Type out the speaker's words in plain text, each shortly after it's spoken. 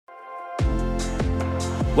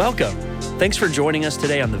Welcome. Thanks for joining us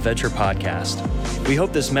today on the Venture Podcast. We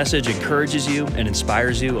hope this message encourages you and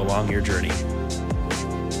inspires you along your journey.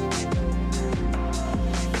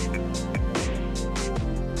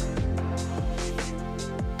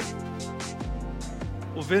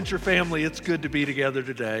 Well, Venture family, it's good to be together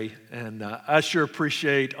today. And I sure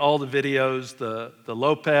appreciate all the videos, the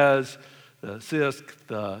Lopez, the Sisk,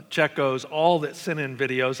 the Checos, all that sent in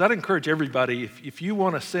videos. I'd encourage everybody, if you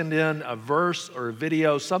want to send in a verse or a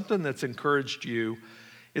video, something that's encouraged you,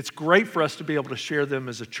 it's great for us to be able to share them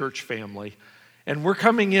as a church family. And we're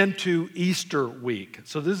coming into Easter week.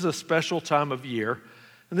 So this is a special time of year.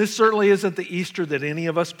 And this certainly isn't the Easter that any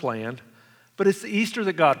of us planned, but it's the Easter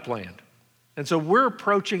that God planned. And so we're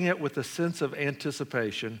approaching it with a sense of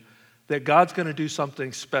anticipation that God's going to do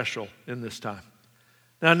something special in this time.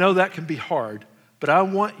 Now, I know that can be hard, but I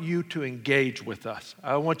want you to engage with us.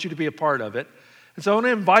 I want you to be a part of it. And so I want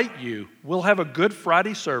to invite you. We'll have a Good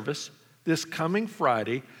Friday service this coming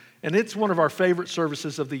Friday, and it's one of our favorite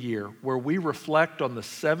services of the year where we reflect on the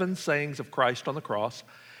 7 sayings of Christ on the cross,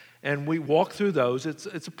 and we walk through those. It's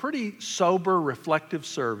a pretty sober, reflective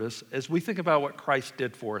service as we think about what Christ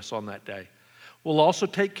did for us on that day. We'll also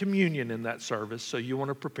take communion in that service, so you want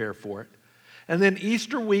to prepare for it. And then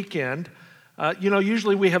Easter weekend,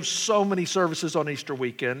 usually we have so many services on Easter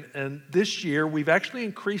weekend, and this year we've actually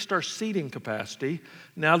increased our seating capacity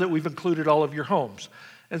now that we've included all of your homes.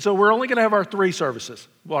 And so we're only going to have our 3 services.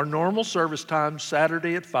 Our normal service time,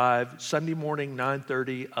 Saturday at 5, Sunday morning,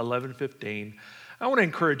 9:30, 11:15. I want to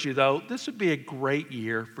encourage you, though, this would be a great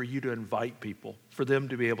year for you to invite people, for them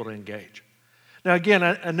to be able to engage. Now, again,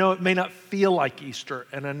 I know it may not feel like Easter,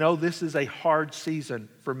 and I know this is a hard season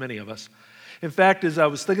for many of us. In fact, as I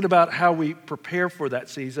was thinking about how we prepare for that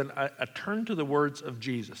season, I turned to the words of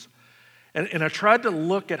Jesus. And I tried to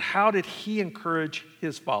look at how did he encourage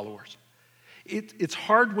his followers. It's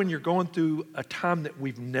hard when you're going through a time that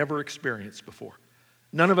we've never experienced before.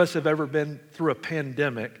 None of us have ever been through a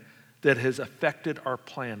pandemic that has affected our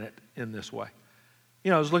planet in this way.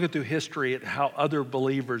 I was looking through history at how other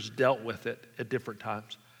believers dealt with it at different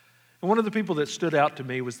times. And one of the people that stood out to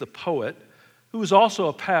me was the poet, who was also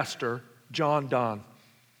a pastor, John Donne.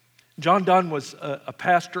 John Donne was a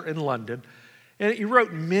pastor in London, and he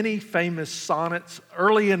wrote many famous sonnets.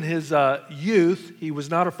 Early in his youth, he was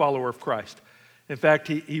not a follower of Christ. In fact,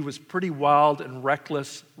 he was pretty wild and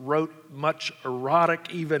reckless, wrote much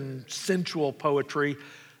erotic, even sensual poetry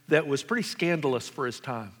that was pretty scandalous for his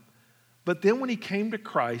time. But then when he came to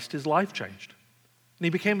Christ, his life changed, and he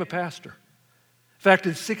became a pastor. In fact,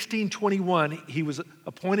 in 1621, he was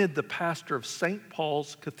appointed the pastor of St.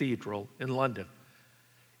 Paul's Cathedral in London.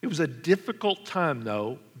 It was a difficult time,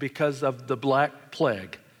 though, because of the Black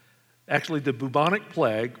Plague. Actually, the bubonic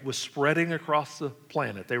plague was spreading across the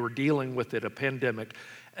planet. They were dealing with it, a pandemic,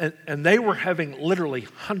 and they were having literally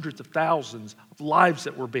hundreds of thousands of lives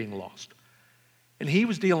that were being lost. And he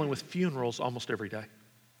was dealing with funerals almost every day.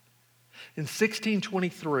 In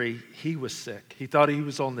 1623, he was sick. He thought he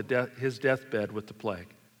was on his deathbed with the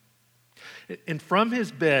plague. And from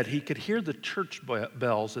his bed, he could hear the church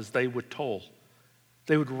bells as they would toll.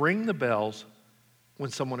 They would ring the bells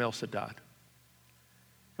when someone else had died.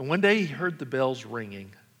 And one day he heard the bells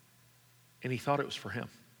ringing, and he thought it was for him.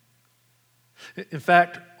 In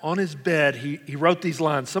fact, on his bed, he wrote these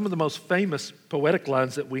lines, some of the most famous poetic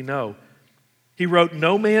lines that we know. He wrote,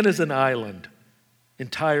 "No man is an island,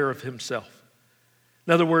 entire of himself."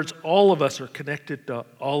 In other words, all of us are connected to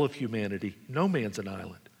all of humanity. No man's an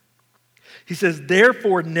island. He says,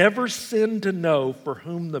 "Therefore never sin to know for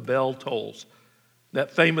whom the bell tolls." That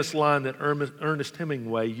famous line that Ernest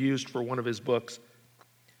Hemingway used for one of his books.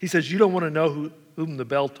 He says, you don't want to know whom the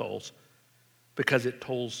bell tolls because it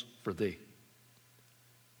tolls for thee.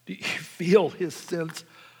 Do you feel his sense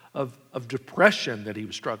of depression that he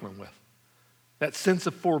was struggling with? That sense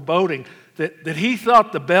of foreboding that he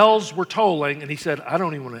thought the bells were tolling, and he said, I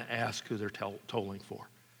don't even want to ask who they're tolling for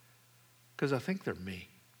because I think they're me.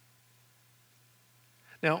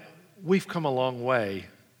 Now, we've come a long way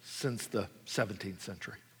since the 17th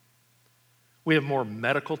century. We have more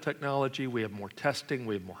medical technology, we have more testing,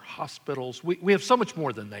 we have more hospitals. We have so much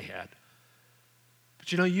more than they had.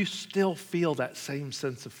 But you still feel that same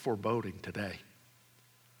sense of foreboding today,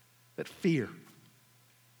 that fear.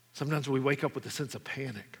 Sometimes we wake up with a sense of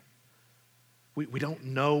panic. We don't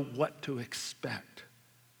know what to expect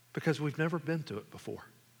because we've never been through it before.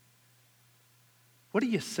 What do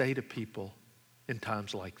you say to people in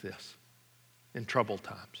times like this, in troubled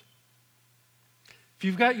times? If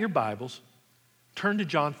you've got your Bibles, turn to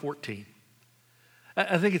John 14.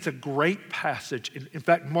 I think it's a great passage. In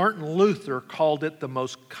fact, Martin Luther called it the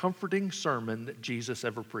most comforting sermon that Jesus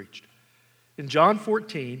ever preached. In John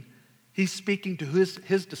 14, he's speaking to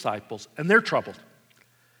his disciples, and they're troubled.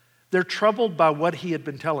 They're troubled by what he had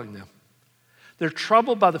been telling them. They're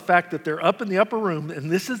troubled by the fact that they're up in the upper room, and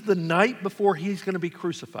this is the night before he's going to be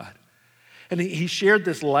crucified. And he shared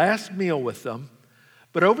this last meal with them,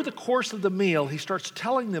 but over the course of the meal, he starts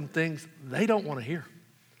telling them things they don't want to hear.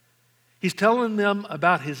 He's telling them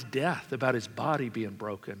about his death, about his body being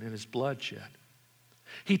broken and his blood shed.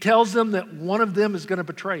 He tells them that one of them is going to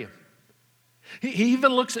betray him. He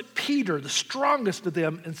even looks at Peter, the strongest of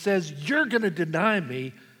them, and says, "You're going to deny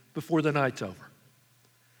me before the night's over."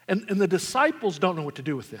 And the disciples don't know what to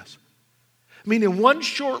do with this. I mean, in one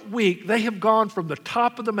short week, they have gone from the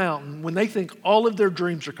top of the mountain when they think all of their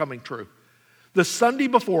dreams are coming true. The Sunday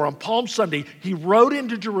before, on Palm Sunday, he rode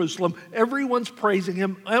into Jerusalem. Everyone's praising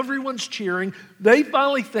him. Everyone's cheering. They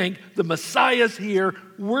finally think the Messiah's here.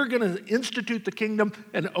 We're going to institute the kingdom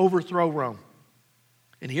and overthrow Rome.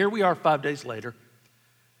 And here we are 5 days later.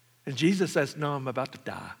 And Jesus says, "No, I'm about to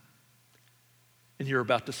die. And you're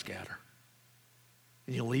about to scatter.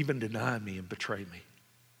 And you'll even deny me and betray me."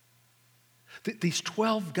 These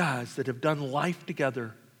 12 guys that have done life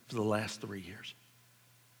together for the last 3 years.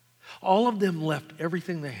 All of them left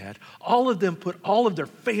everything they had. All of them put all of their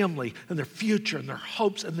family and their future and their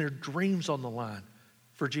hopes and their dreams on the line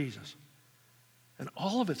for Jesus. And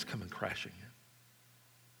all of it's coming crashing in.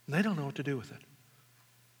 And they don't know what to do with it.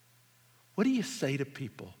 What do you say to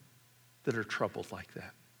people that are troubled like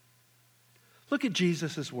that? Look at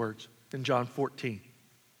Jesus' words in John 14.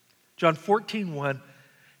 John 14:1.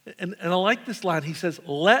 And I like this line. He says,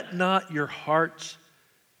 "Let not your hearts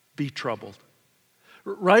be troubled."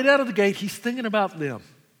 Right out of the gate, he's thinking about them.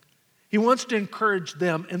 He wants to encourage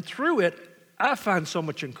them. And through it, I find so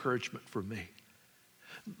much encouragement for me.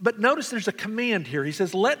 But notice there's a command here. He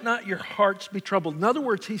says, "Let not your hearts be troubled." In other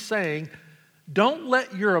words, he's saying, don't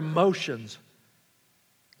let your emotions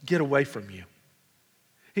get away from you.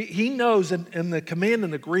 He knows, and the command in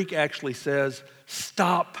the Greek actually says,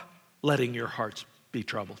 stop letting your hearts be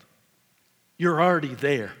troubled. You're already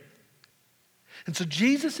there. And so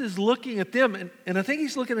Jesus is looking at them, and I think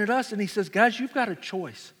he's looking at us, and he says, guys, you've got a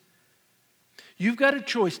choice. You've got a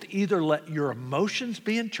choice to either let your emotions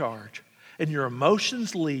be in charge, and your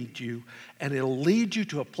emotions lead you, and it'll lead you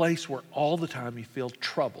to a place where all the time you feel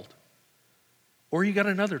troubled. Or you got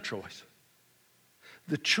another choice.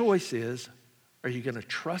 The choice is, are you going to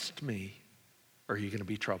trust me, or are you going to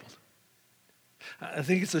be troubled? I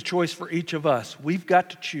think it's a choice for each of us. We've got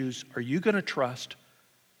to choose, are you going to trust,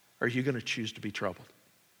 or are you going to choose to be troubled?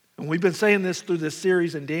 And we've been saying this through this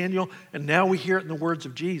series in Daniel, and now we hear it in the words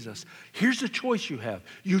of Jesus. Here's the choice you have.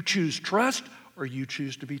 You choose trust, or you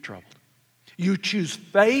choose to be troubled. You choose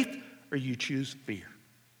faith, or you choose fear.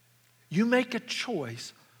 You make a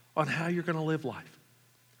choice on how you're going to live life,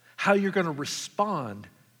 how you're going to respond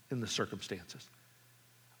in the circumstances.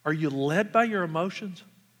 Are you led by your emotions?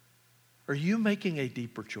 Are you making a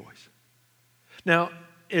deeper choice? Now,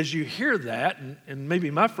 as you hear that, and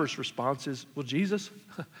maybe my first response is, well, Jesus,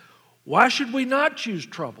 why should we not choose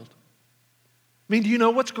troubled? I mean, do you know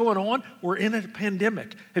what's going on? We're in a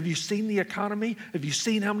pandemic. Have you seen the economy? Have you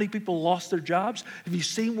seen how many people lost their jobs? Have you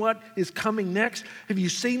seen what is coming next? Have you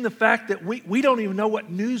seen the fact that we don't even know what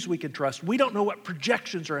news we can trust? We don't know what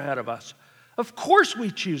projections are ahead of us. Of course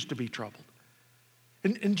we choose to be troubled.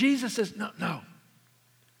 And Jesus says, no,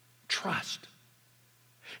 trust.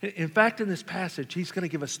 In fact, in this passage, he's going to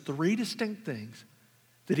give us 3 distinct things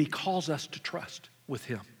that he calls us to trust with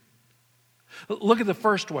him. Look at the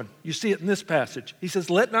first one. You see it in this passage. He says,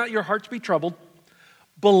 let not your hearts be troubled.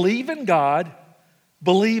 Believe in God.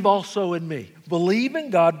 Believe also in me. Believe in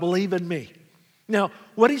God. Believe in me. Now,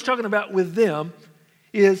 what he's talking about with them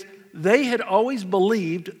is they had always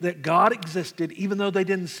believed that God existed even though they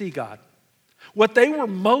didn't see God. What they were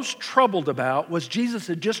most troubled about was Jesus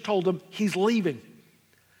had just told them he's leaving.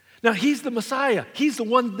 Now, he's the Messiah. He's the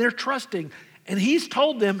one they're trusting. And he's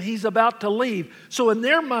told them he's about to leave. So in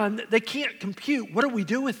their mind, they can't compute, what do we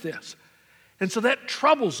do with this? And so that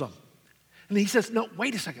troubles them. And he says, no,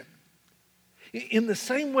 wait a second. In the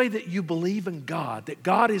same way that you believe in God, that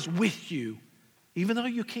God is with you, even though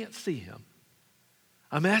you can't see him,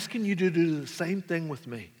 I'm asking you to do the same thing with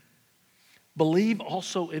me. Believe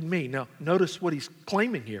also in me. Now, notice what he's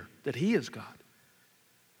claiming here, that he is God.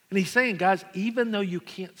 And he's saying, guys, even though you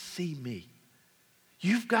can't see me,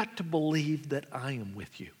 you've got to believe that I am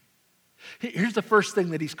with you. Here's the first thing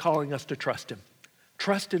that he's calling us to trust him.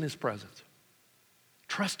 Trust in his presence.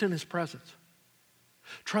 Trust in his presence.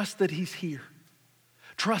 Trust that he's here.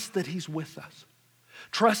 Trust that he's with us.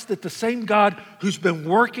 Trust that the same God who's been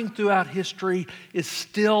working throughout history is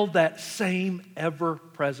still that same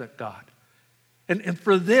ever-present God. And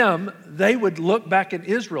for them, they would look back in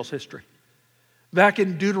Israel's history. Back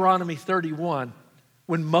in Deuteronomy 31,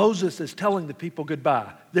 when Moses is telling the people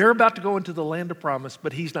goodbye. They're about to go into the land of promise,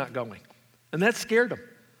 but he's not going. And that scared them.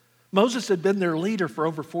 Moses had been their leader for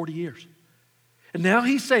over 40 years. And now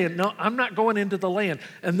he's saying, no, I'm not going into the land.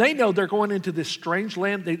 And they know they're going into this strange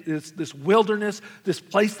land, this wilderness, this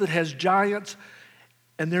place that has giants,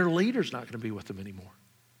 and their leader's not going to be with them anymore.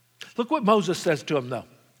 Look what Moses says to them, though.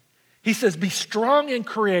 He says, be strong and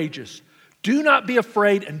courageous. Do not be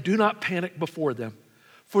afraid and do not panic before them.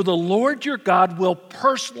 For the Lord your God will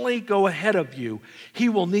personally go ahead of you. He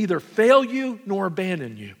will neither fail you nor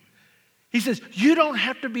abandon you. He says, you don't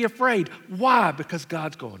have to be afraid. Why? Because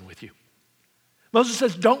God's going with you. Moses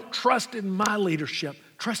says, don't trust in my leadership.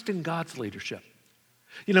 Trust in God's leadership.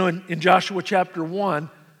 You know, in Joshua chapter 1,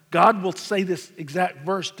 God will say this exact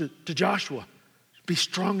verse to Joshua. Be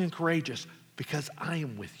strong and courageous because I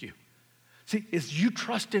am with you. See, as you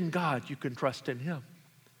trust in God, you can trust in him.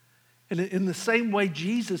 And in the same way,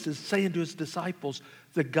 Jesus is saying to his disciples,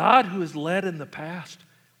 the God who has led in the past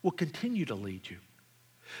will continue to lead you.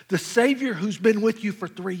 The Savior who's been with you for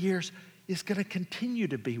 3 years is going to continue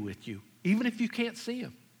to be with you, even if you can't see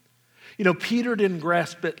him. You know, Peter didn't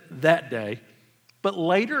grasp it that day, but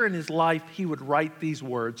later in his life, he would write these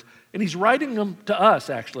words, and he's writing them to us,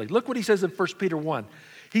 actually. Look what he says in 1 Peter 1.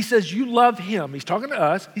 He says, you love him. He's talking to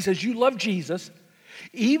us. He says, you love Jesus,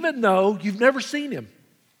 even though you've never seen him.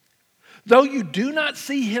 Though you do not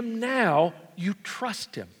see him now, you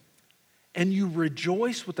trust him, and you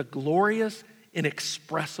rejoice with a glorious,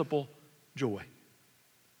 inexpressible joy.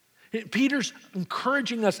 Peter's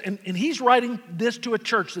encouraging us, and he's writing this to a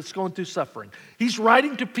church that's going through suffering. He's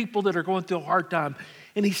writing to people that are going through a hard time,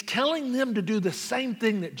 and he's telling them to do the same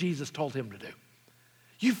thing that Jesus told him to do.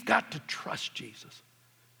 You've got to trust Jesus.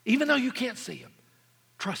 Even though you can't see him,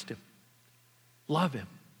 trust him. Love him.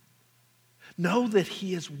 Know that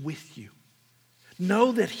he is with you.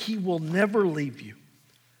 Know that he will never leave you.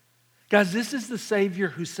 Guys, this is the Savior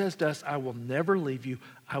who says to us, I will never leave you.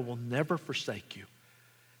 I will never forsake you.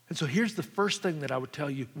 And so here's the first thing that I would tell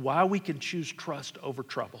you why we can choose trust over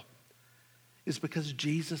trouble is because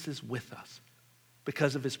Jesus is with us,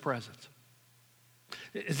 because of his presence.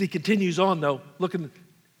 As he continues on, though, look,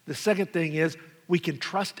 the second thing is we can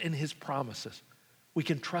trust in his promises. We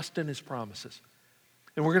can trust in his promises.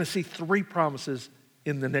 And we're going to see 3 promises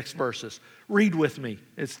in the next verses. Read with me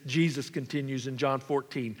as Jesus continues in John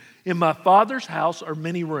 14. In my Father's house are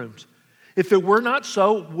many rooms. If it were not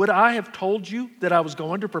so, would I have told you that I was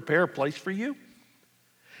going to prepare a place for you?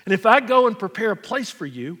 And if I go and prepare a place for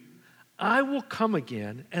you, I will come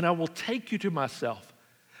again and I will take you to myself,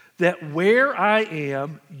 that where I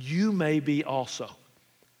am, you may be also.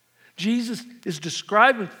 Jesus is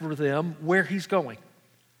describing for them where he's going.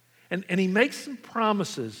 And he makes some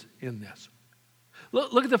promises in this.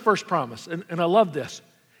 Look at the first promise, and I love this.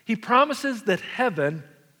 He promises that heaven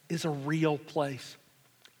is a real place.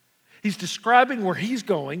 He's describing where he's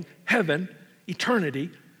going, heaven,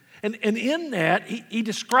 eternity, and in that, he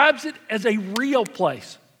describes it as a real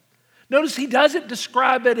place. Notice he doesn't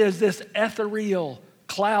describe it as this ethereal,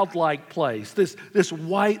 cloud-like place, this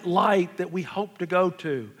white light that we hope to go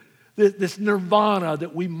to, this nirvana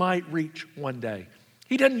that we might reach one day.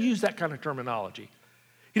 He doesn't use that kind of terminology.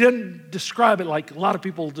 He doesn't describe it like a lot of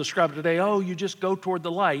people describe it today, oh, you just go toward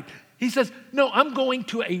the light. He says, no, I'm going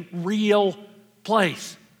to a real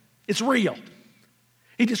place. It's real.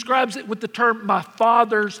 He describes it with the term, my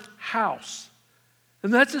Father's house.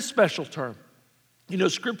 And that's a special term. You know,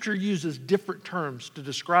 Scripture uses different terms to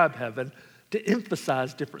describe heaven to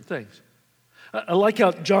emphasize different things. I like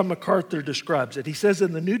how John MacArthur describes it. He says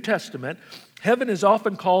in the New Testament, heaven is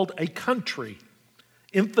often called a country,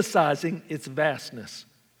 emphasizing its vastness.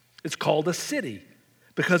 It's called a city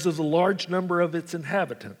because of the large number of its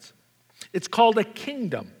inhabitants. It's called a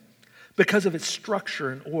kingdom because of its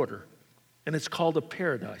structure and order. And it's called a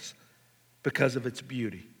paradise because of its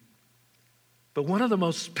beauty. But one of the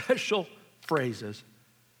most special phrases,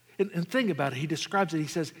 and think about it, he describes it, he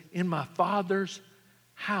says, in my Father's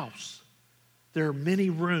house, there are many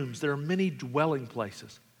rooms, there are many dwelling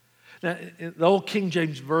places. Now, the old King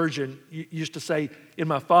James Version used to say, in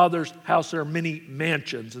my Father's house there are many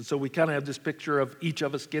mansions. And so we kind of have this picture of each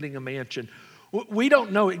of us getting a mansion. We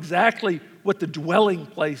don't know exactly what the dwelling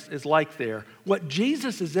place is like there. What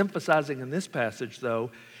Jesus is emphasizing in this passage, though,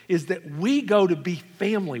 is that we go to be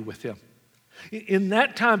family with him. In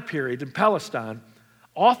that time period in Palestine,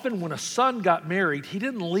 often when a son got married, he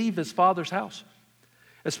didn't leave his father's house.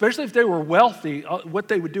 Especially if they were wealthy, what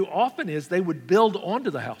they would do often is they would build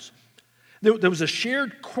onto the house. There was a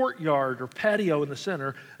shared courtyard or patio in the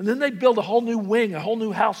center, and then they'd build a whole new wing, a whole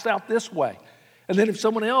new house out this way. And then if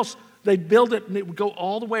someone else, they'd build it and it would go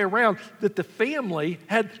all the way around, that the family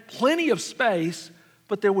had plenty of space,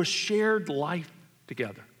 but there was shared life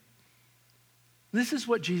together. This is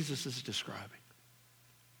what Jesus is describing.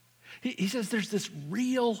 He says there's this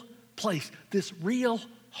real place, this real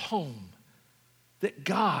home that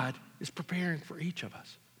God is preparing for each of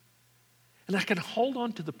us. And I can hold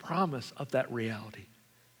on to the promise of that reality.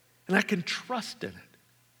 And I can trust in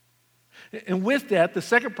it. And with that, the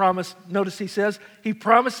second promise, notice he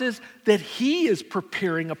promises that he is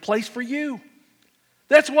preparing a place for you.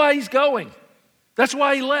 That's why he's going. That's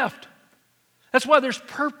why he left. That's why there's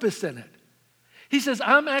purpose in it. He says,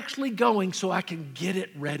 I'm actually going so I can get it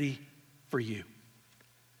ready for you.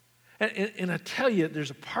 And I tell you,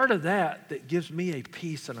 there's a part of that gives me a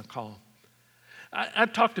peace and a calm. I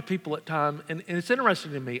talk to people at times, and it's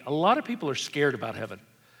interesting to me, a lot of people are scared about heaven,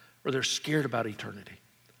 or they're scared about eternity,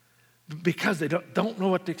 because they don't know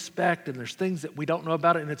what to expect, and there's things that we don't know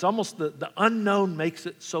about it, and it's almost the unknown makes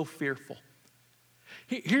it so fearful.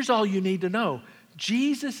 Here's all you need to know.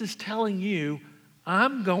 Jesus is telling you,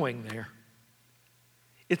 I'm going there.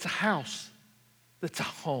 It's a house that's a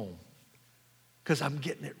home, because I'm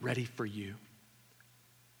getting it ready for you.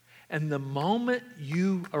 And the moment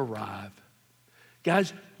you arrive,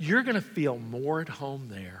 guys, you're going to feel more at home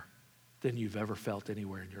there than you've ever felt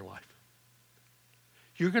anywhere in your life.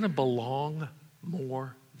 You're going to belong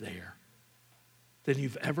more there than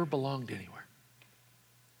you've ever belonged anywhere.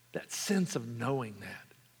 That sense of knowing that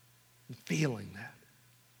and feeling that.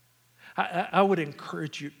 I would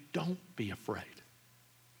encourage you, don't be afraid.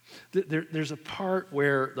 There's a part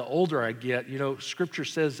where the older I get, Scripture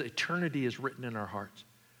says eternity is written in our hearts.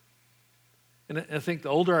 And I think the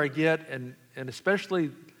older I get, and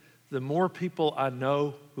especially the more people I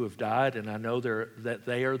know who have died and I know that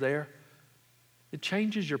they are there, it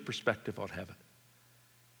changes your perspective on heaven.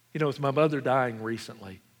 With my mother dying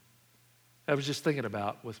recently, I was just thinking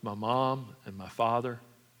about with my mom and my father,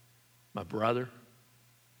 my brother,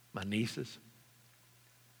 my nieces,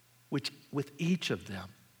 which with each of them,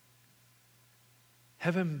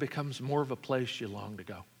 heaven becomes more of a place you long to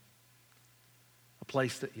go, a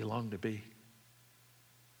place that you long to be,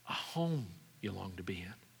 a home you long to be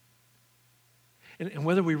in. And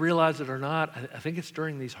whether we realize it or not, I think it's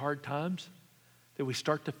during these hard times that we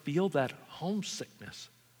start to feel that homesickness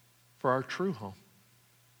for our true home.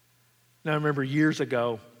 Now, I remember years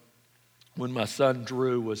ago when my son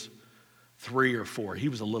Drew was 3 or 4. He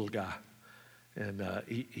was a little guy, and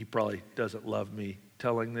he probably doesn't love me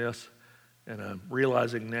telling this. And I'm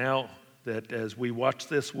realizing now that as we watch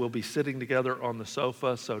this, we'll be sitting together on the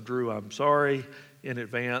sofa. So, Drew, I'm sorry in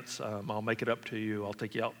advance. I'll make it up to you. I'll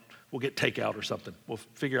take you out. We'll get takeout or something. We'll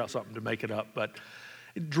figure out something to make it up. But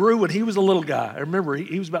Drew, when he was a little guy, I remember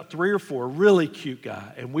he was about 3 or 4, really cute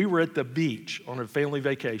guy. And we were at the beach on a family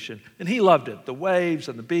vacation. And he loved it, the waves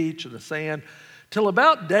and the beach and the sand, till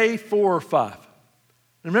about day 4 or 5. And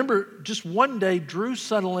I remember just one day, Drew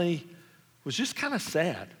suddenly was just kind of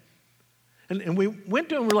sad. And we went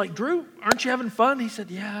to him, we're like, Drew, aren't you having fun? He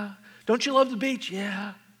said, yeah. Don't you love the beach?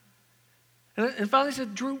 Yeah. And finally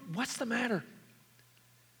said, Drew, what's the matter?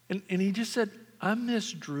 And he just said, I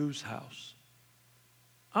miss Drew's house.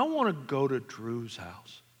 I want to go to Drew's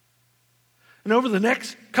house. And over the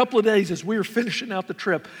next couple of days as we were finishing out the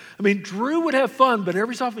trip, Drew would have fun, but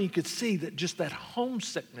every so often you could see that just that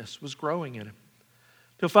homesickness was growing in him.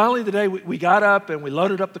 Till finally the day we got up and we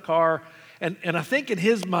loaded up the car. And I think in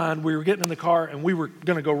his mind, we were getting in the car and we were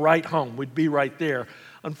going to go right home. We'd be right there.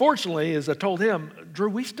 Unfortunately, as I told him, Drew,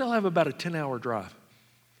 we still have about a 10-hour drive.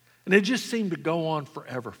 And it just seemed to go on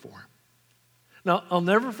forever for him. Now, I'll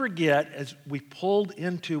never forget, as we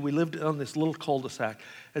lived on this little cul-de-sac.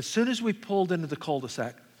 As soon as we pulled into the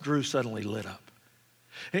cul-de-sac, Drew suddenly lit up.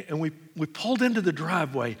 And we pulled into the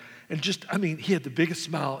driveway and he had the biggest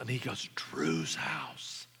smile and he goes, Drew's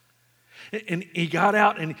house. And he got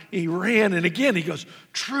out and he ran, and again he goes,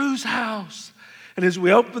 Drew's house. And as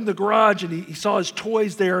we opened the garage and he saw his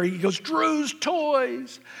toys there, he goes, Drew's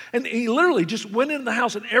toys. And he literally just went into the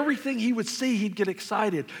house, and everything he would see, he'd get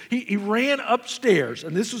excited. He ran upstairs,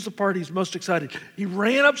 and this was the part he's most excited. He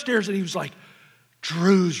ran upstairs and he was like,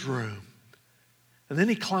 Drew's room. And then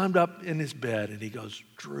he climbed up in his bed and he goes,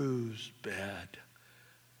 Drew's bed.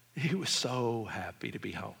 He was so happy to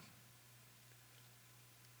be home.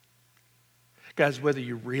 Guys, whether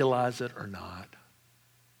you realize it or not,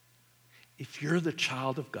 if you're the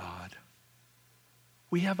child of God,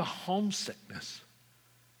 we have a homesickness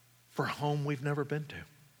for a home we've never been to.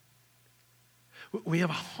 We have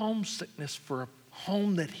a homesickness for a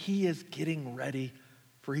home that he is getting ready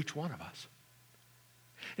for each one of us.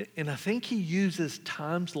 And I think he uses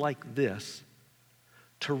times like this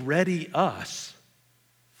to ready us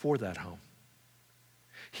for that home.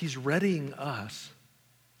 He's readying us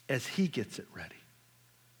as he gets it ready.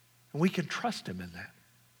 And we can trust him in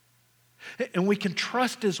that. And we can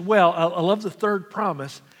trust as well, I love the third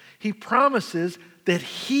promise. He promises that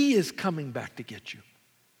he is coming back to get you.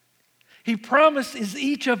 He promises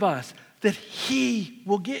each of us that he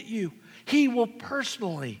will get you. He will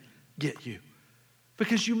personally get you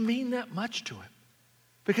because you mean that much to him.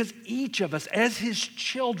 Because each of us, as his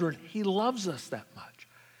children, he loves us that much.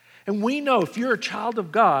 And we know if you're a child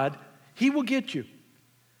of God, he will get you.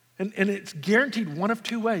 And it's guaranteed one of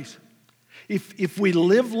two ways. If we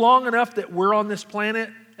live long enough that we're on this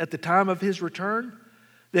planet at the time of his return,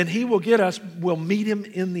 then he will get us, we'll meet him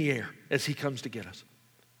in the air as he comes to get us.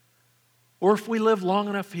 Or if we live long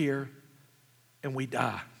enough here and we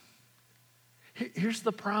die. Here's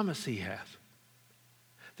the promise he has.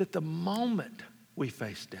 That the moment we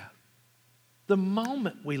face death, the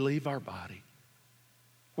moment we leave our body,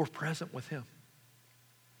 we're present with him.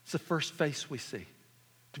 It's the first face we see.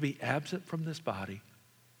 To be absent from this body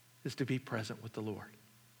is to be present with the Lord.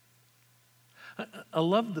 I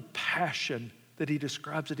love the passion that he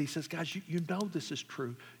describes it. He says, guys, you know this is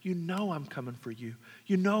true. You know I'm coming for you.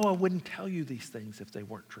 You know I wouldn't tell you these things if they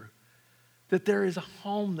weren't true. That there is a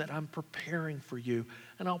home that I'm preparing for you,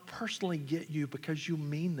 and I'll personally get you because you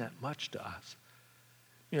mean that much to us.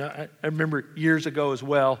 You know, I remember years ago as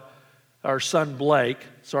well, our son Blake,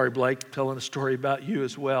 sorry Blake, telling a story about you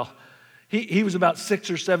as well. He was about 6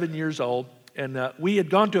 or 7 years old, and we had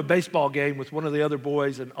gone to a baseball game with one of the other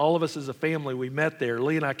boys, and all of us as a family, we met there.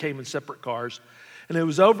 Lee and I came in separate cars, and it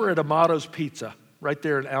was over at Amato's Pizza, right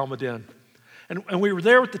there in Almaden. And we were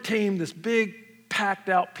there with the team, this big, packed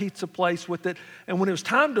out pizza place with it, and when it was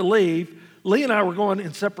time to leave, Lee and I were going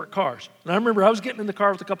in separate cars. And I remember I was getting in the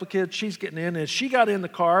car with a couple of kids, she's getting in, and as she got in the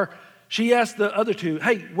car, she asked the other two,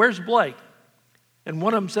 hey, where's Blake? And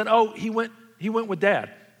one of them said, oh, he went with Dad.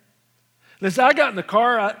 And as I got in the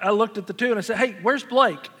car, I looked at the two and I said, hey, where's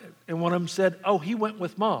Blake? And one of them said, oh, he went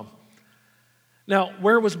with Mom. Now,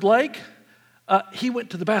 where was Blake? He went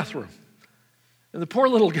to the bathroom. And the poor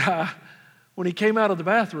little guy, when he came out of the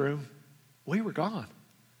bathroom, we were gone.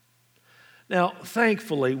 Now,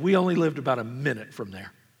 thankfully, we only lived about a minute from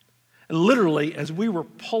there. And literally, as we were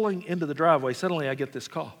pulling into the driveway, suddenly I get this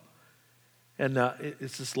call. And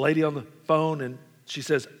it's this lady on the phone, and she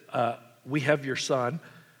says, we have your son,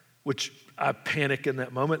 which I panic in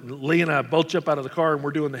that moment. And Lee and I both jump out of the car, and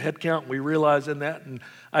we're doing the head count, and we realize in that. And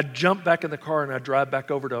I jump back in the car, and I drive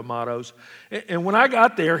back over to Amato's. And when I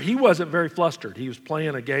got there, he wasn't very flustered. He was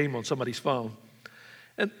playing a game on somebody's phone.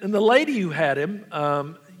 And the lady who had him,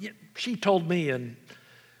 she told me in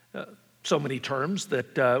so many terms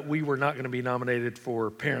that we were not going to be nominated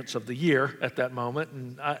for Parents of the Year at that moment.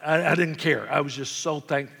 And I didn't care. I was just so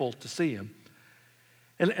thankful to see him.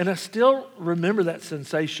 And I still remember that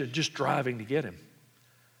sensation just driving to get him.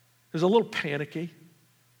 It was a little panicky,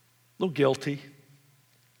 a little guilty,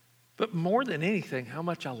 but more than anything, how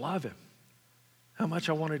much I love him, how much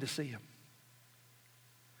I wanted to see him.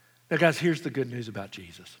 Now, guys, here's the good news about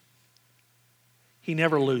Jesus. He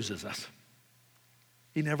never loses us.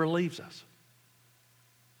 He never leaves us.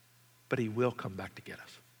 But he will come back to get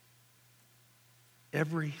us.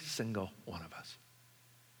 Every single one of us.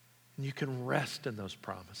 And you can rest in those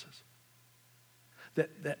promises.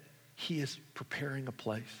 That he is preparing a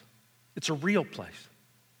place. It's a real place.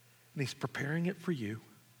 And he's preparing it for you.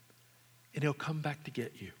 And he'll come back to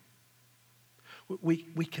get you.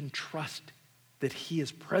 We can trust that he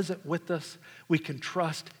is present with us. We can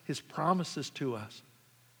trust his promises to us.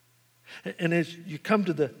 And as you come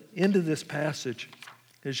to the end of this passage,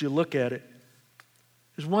 as you look at it,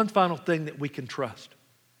 there's one final thing that we can trust.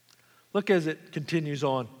 Look as it continues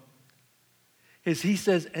on. As he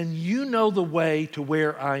says, and you know the way to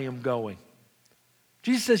where I am going.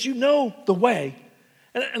 Jesus says, you know the way.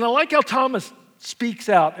 And I like how Thomas speaks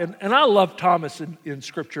out. And I love Thomas in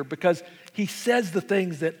Scripture because he says the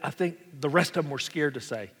things that I think the rest of them were scared to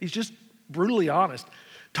say. He's just brutally honest.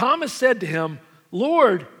 Thomas said to him,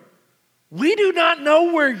 Lord, we do not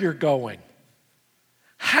know where you're going.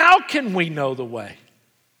 How can we know the way?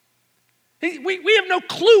 We have no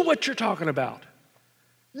clue what you're talking about.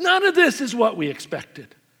 None of this is what we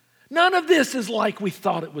expected. None of this is like we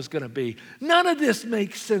thought it was going to be. None of this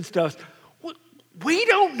makes sense to us. We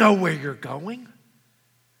don't know where you're going.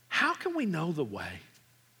 How can we know the way?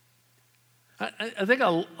 I think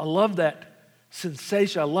I love that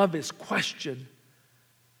sensation. I love his question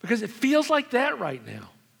because it feels like that right now.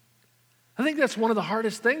 I think that's one of the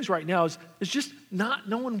hardest things right now is just not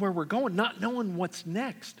knowing where we're going, not knowing what's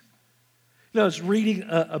next. I was reading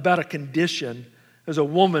about a condition. There's a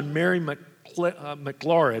woman, Mary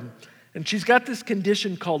McLaurin, and she's got this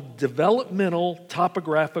condition called developmental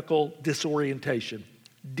topographical disorientation,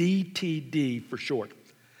 DTD for short.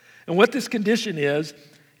 And what this condition is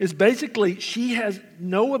basically she has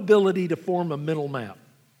no ability to form a mental map.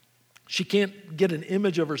 She can't get an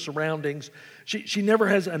image of her surroundings. She never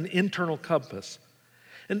has an internal compass.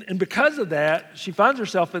 And because of that, she finds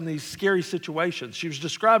herself in these scary situations. She was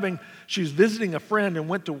describing, she was visiting a friend and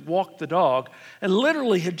went to walk the dog and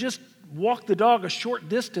literally had just walked the dog a short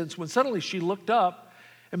distance when suddenly she looked up,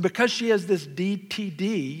 and because she has this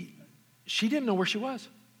DTD, she didn't know where she was.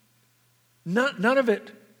 None of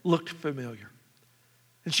it looked familiar.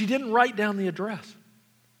 And she didn't write down the address.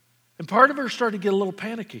 And part of her started to get a little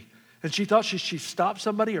panicky. And she thought she stopped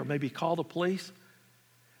somebody or maybe call the police.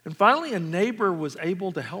 And finally, a neighbor was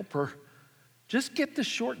able to help her just get the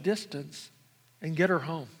short distance and get her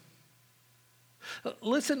home.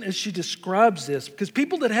 Listen as she describes this, because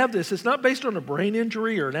people that have this, it's not based on a brain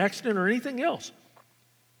injury or an accident or anything else.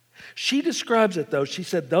 She describes it though. She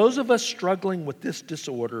said, those of us struggling with this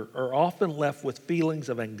disorder are often left with feelings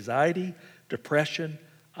of anxiety, depression,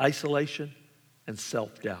 isolation, and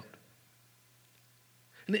self-doubt.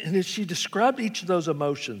 And as she described each of those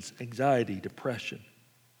emotions, anxiety, depression,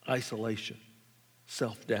 isolation,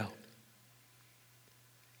 self-doubt.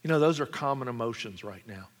 Those are common emotions right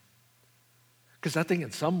now. Because I think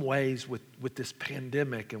in some ways with this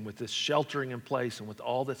pandemic and with this sheltering in place and with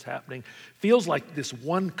all that's happening, feels like this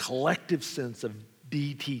one collective sense of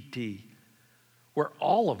DTT where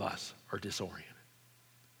all of us are disoriented.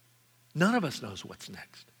 None of us knows what's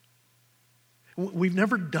next. We've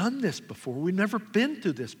never done this before. We've never been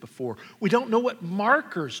through this before. We don't know what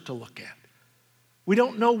markers to look at. We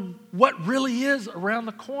don't know what really is around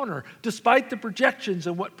the corner, despite the projections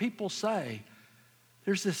and what people say.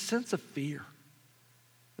 There's this sense of fear.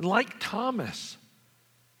 And like Thomas,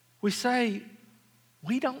 we say,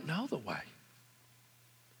 we don't know the way.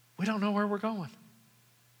 We don't know where we're going.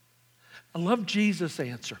 I love Jesus'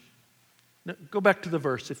 answer. Now, go back to the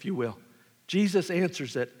verse, if you will. Jesus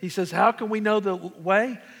answers it. He says, how can we know the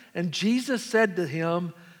way? And Jesus said to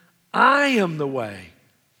him, I am the way,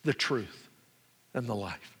 the truth, and the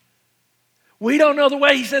life. We don't know the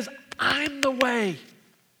way. He says, I'm the way.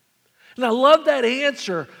 And I love that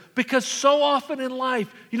answer because so often in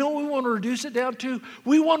life, you know what we want to reduce it down to?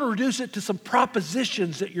 We want to reduce it to some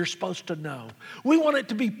propositions that you're supposed to know. We want it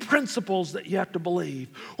to be principles that you have to believe.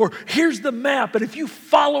 Or here's the map, and if you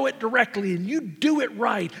follow it directly and you do it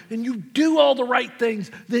right and you do all the right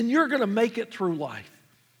things, then you're going to make it through life.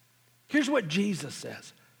 Here's what Jesus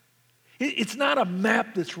says. It's not a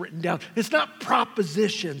map that's written down. It's not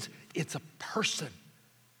propositions. It's a person.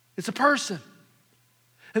 It's a person.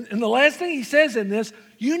 And the last thing he says in this,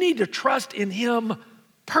 you need to trust in him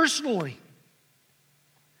personally.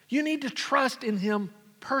 You need to trust in him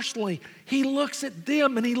personally. He looks at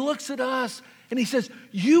them and he looks at us and he says,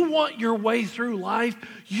 you want your way through life?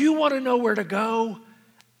 You want to know where to go?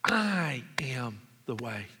 I am the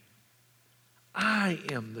way. I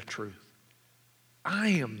am the truth. I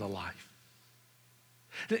am the life.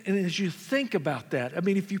 And as you think about that,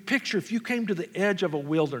 if you came to the edge of a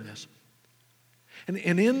wilderness, and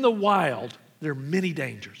in the wild, there are many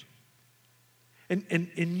dangers.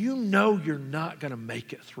 And you know you're not going to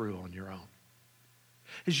make it through on your own.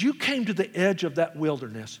 As you came to the edge of that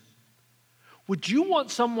wilderness, would you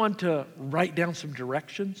want someone to write down some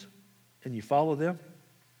directions and you follow them?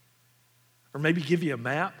 Or maybe give you a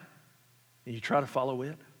map and you try to follow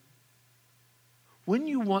it? Wouldn't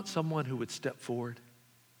you want someone who would step forward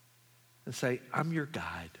and say, I'm your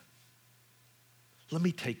guide. Let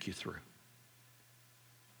me take you through.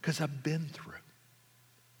 Because I've been through.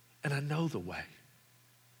 And I know the way.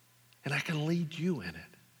 And I can lead you in it.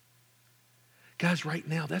 Guys, right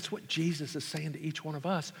now, that's what Jesus is saying to each one of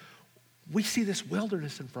us. We see this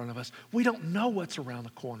wilderness in front of us. We don't know what's around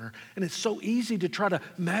the corner. And it's so easy to try to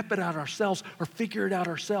map it out ourselves or figure it out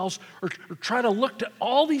ourselves or try to look to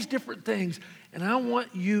all these different things. And I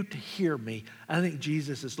want you to hear me. I think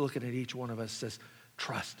Jesus is looking at each one of us and says,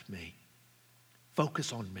 trust me.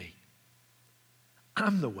 Focus on me.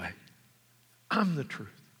 I'm the way. I'm the truth.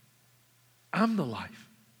 I'm the life.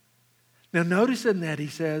 Now notice in that he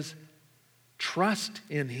says, trust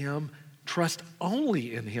in him, trust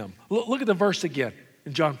only in him. Look at the verse again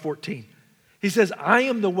in John 14. He says, I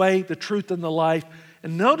am the way, the truth, and the life.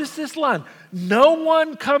 And notice this line, no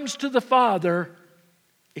one comes to the Father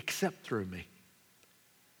except through me.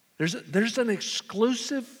 There's an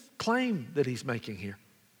exclusive claim that he's making here.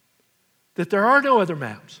 That there are no other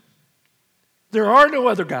maps. There are no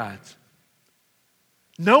other guides.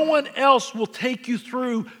 No one else will take you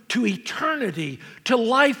through to eternity, to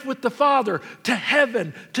life with the Father, to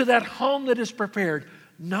heaven, to that home that is prepared.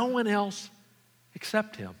 No one else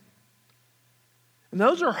except him. And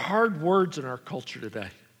those are hard words in our culture today.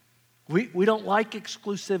 We don't like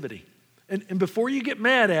exclusivity. And before you get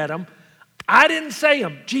mad at them, I didn't say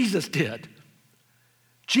them, Jesus did.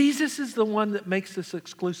 Jesus is the one that makes this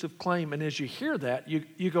exclusive claim. And as you hear that,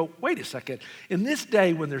 you go, wait a second. In this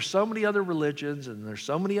day when there's so many other religions and there's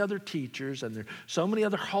so many other teachers and there's so many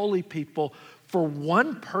other holy people, for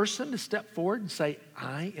one person to step forward and say,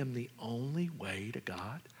 I am the only way to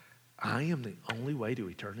God. I am the only way to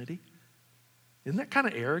eternity. Isn't that kind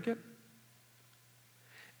of arrogant?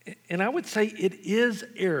 And I would say it is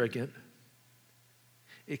arrogant,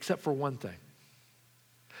 except for one thing.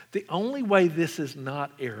 The only way this is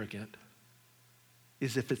not arrogant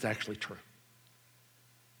is if it's actually true.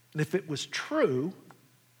 And if it was true,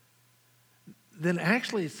 then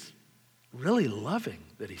actually it's really loving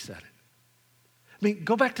that he said it. I mean,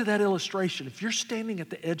 go back to that illustration. If you're standing at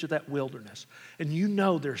the edge of that wilderness and you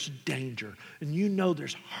know there's danger and you know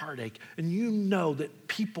there's heartache and you know that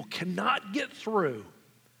people cannot get through,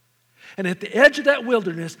 and at the edge of that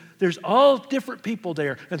wilderness, there's all different people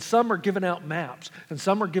there, and some are giving out maps, and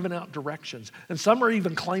some are giving out directions, and some are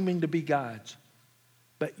even claiming to be guides.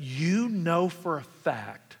 But you know for a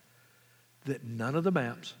fact that none of the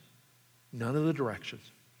maps, none of the directions,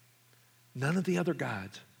 none of the other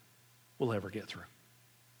guides will ever get through.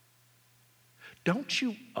 Don't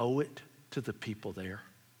you owe it to the people there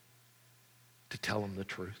to tell them the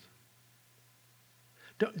truth?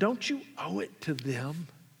 Don't you owe it to them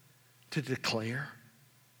to declare,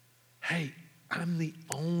 hey, I'm the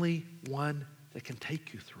only one that can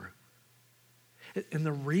take you through. And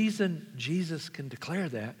the reason Jesus can declare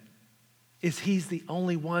that is he's the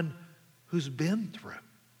only one who's been through.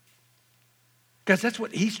 Guys, that's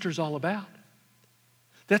what Easter's all about.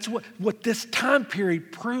 That's what this time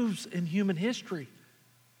period proves in human history.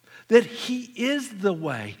 That he is the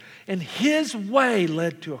way, and his way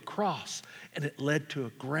led to a cross, and it led to a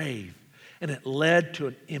grave, and it led to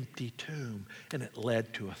an empty tomb, and it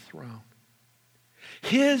led to a throne.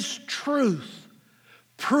 His truth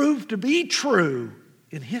proved to be true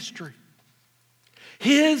in history.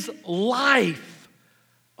 His life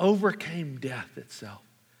overcame death itself.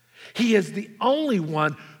 He is the only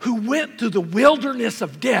one who went through the wilderness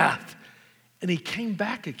of death, and he came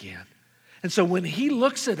back again. And so when he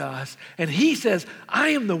looks at us and he says, I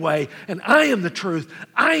am the way, and I am the truth,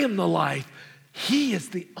 I am the life, he is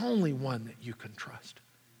the only one that you can trust.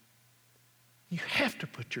 You have to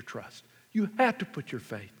put your trust. You have to put your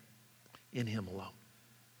faith in him alone.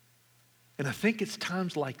 And I think it's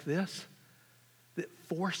times like this that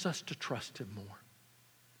force us to trust him more.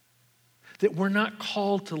 That we're not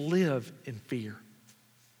called to live in fear.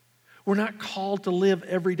 We're not called to live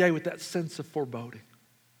every day with that sense of foreboding.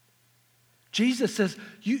 Jesus says,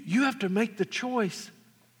 you have to make the choice.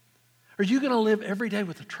 Are you going to live every day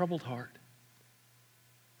with a troubled heart?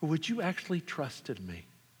 Or would you actually trust in me?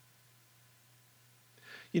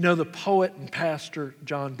 You know, the poet and pastor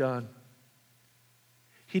John Donne,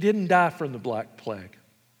 he didn't die from the Black Plague.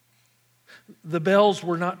 The bells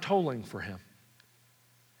were not tolling for him.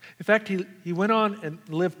 In fact, he went on and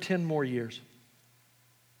lived 10 more years.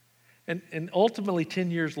 And ultimately,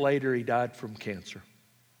 10 years later, he died from cancer.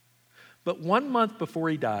 But 1 month before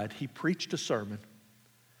he died, he preached a sermon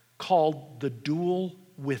called The Duel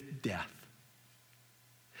with Death.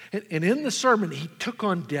 And in the sermon, he took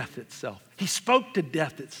on death itself. He spoke to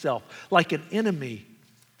death itself like an enemy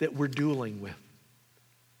that we're dueling with.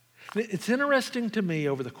 It's interesting to me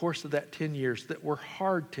over the course of that 10 years that were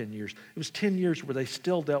hard 10 years. It was 10 years where they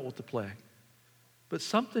still dealt with the plague. But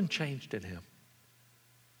something changed in him.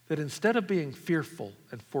 That instead of being fearful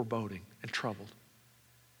and foreboding and troubled,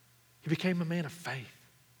 he became a man of faith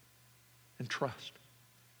and trust.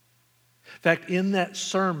 In fact, in that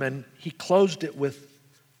sermon, he closed it with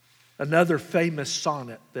another famous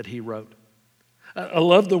sonnet that he wrote. I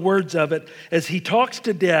love the words of it as he talks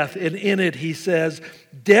to death, and in it he says,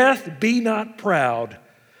 "Death, be not proud,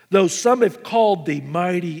 though some have called thee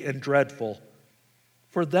mighty and dreadful,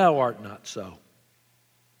 for thou art not so."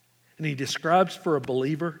 And he describes for a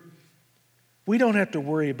believer, we don't have to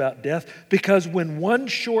worry about death because when one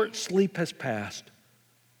short sleep has passed,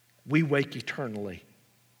 we wake eternally,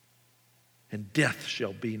 and death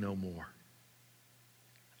shall be no more.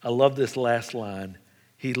 I love this last line.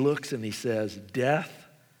 He looks and he says, "Death,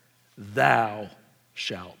 thou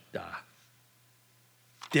shalt die."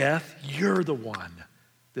 Death, you're the one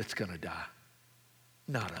that's going to die,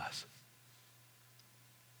 not us.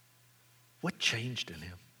 What changed in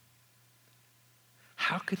him?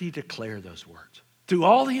 How could he declare those words? Through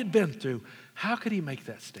all he had been through, how could he make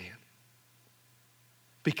that stand?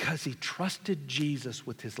 Because he trusted Jesus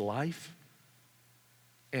with his life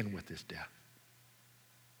and with his death.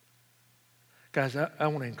 Guys, I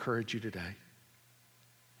want to encourage you today.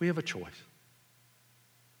 We have a choice.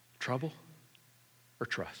 Trouble or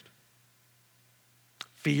trust.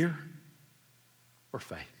 Fear or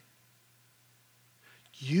faith.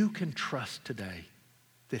 You can trust today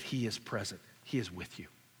that he is present. He is with you.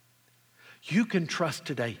 You can trust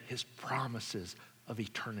today his promises of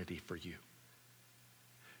eternity for you.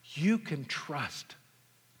 You can trust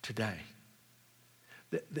today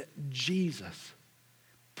that Jesus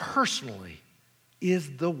personally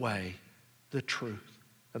is the way, the truth,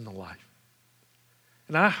 and the life.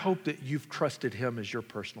 And I hope that you've trusted him as your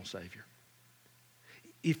personal Savior.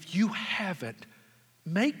 If you haven't,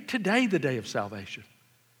 make today the day of salvation.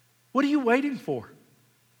 What are you waiting for?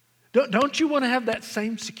 Don't you want to have that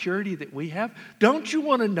same security that we have? Don't you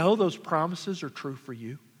want to know those promises are true for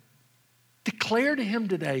you? Declare to him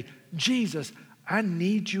today, Jesus, I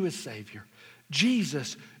need you as Savior.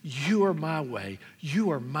 Jesus, you are my way.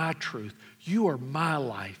 You are my truth. You are my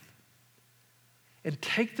life. And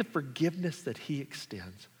take the forgiveness that he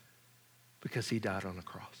extends because he died on the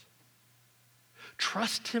cross.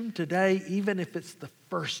 Trust him today, even if it's the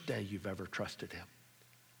first day you've ever trusted him.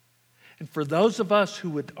 And for those of us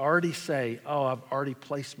who would already say, oh, I've already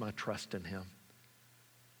placed my trust in him,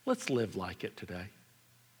 let's live like it today.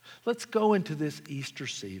 Let's go into this Easter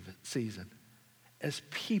season as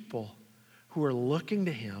people who are looking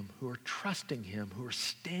to him, who are trusting him, who are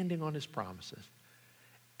standing on his promises,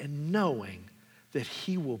 and knowing that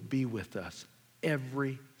he will be with us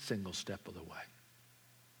every single step of the way.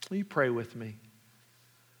 Will you pray with me?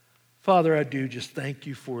 Father, I do just thank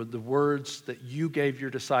you for the words that you gave your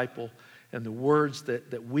disciple and the words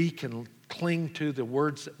that we can cling to, the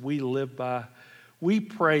words that we live by. We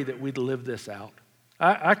pray that we'd live this out.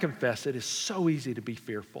 I confess it is so easy to be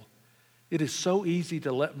fearful. It is so easy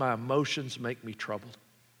to let my emotions make me troubled.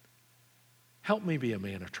 Help me be a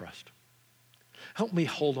man of trust. Help me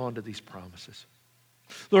hold on to these promises.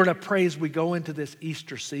 Lord, I pray as we go into this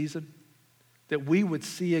Easter season that we would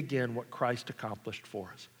see again what Christ accomplished for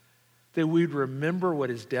us. That we would remember what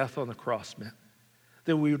his death on the cross meant.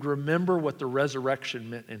 That we would remember what the resurrection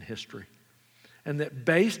meant in history. And that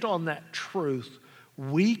based on that truth,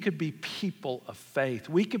 we could be people of faith.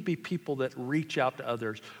 We could be people that reach out to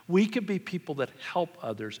others. We could be people that help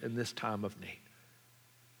others in this time of need.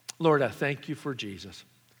 Lord, I thank you for Jesus.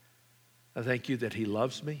 I thank you that he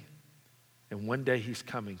loves me, and one day he's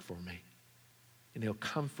coming for me. And he'll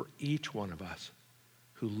come for each one of us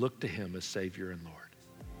who look to him as Savior and Lord.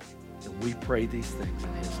 And we pray these things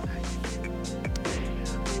in his name.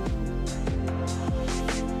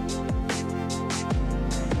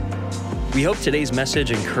 We hope today's message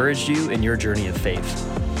encouraged you in your journey of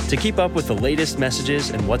faith. To keep up with the latest messages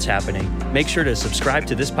and what's happening, make sure to subscribe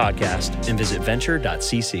to this podcast and visit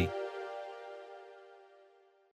venture.cc.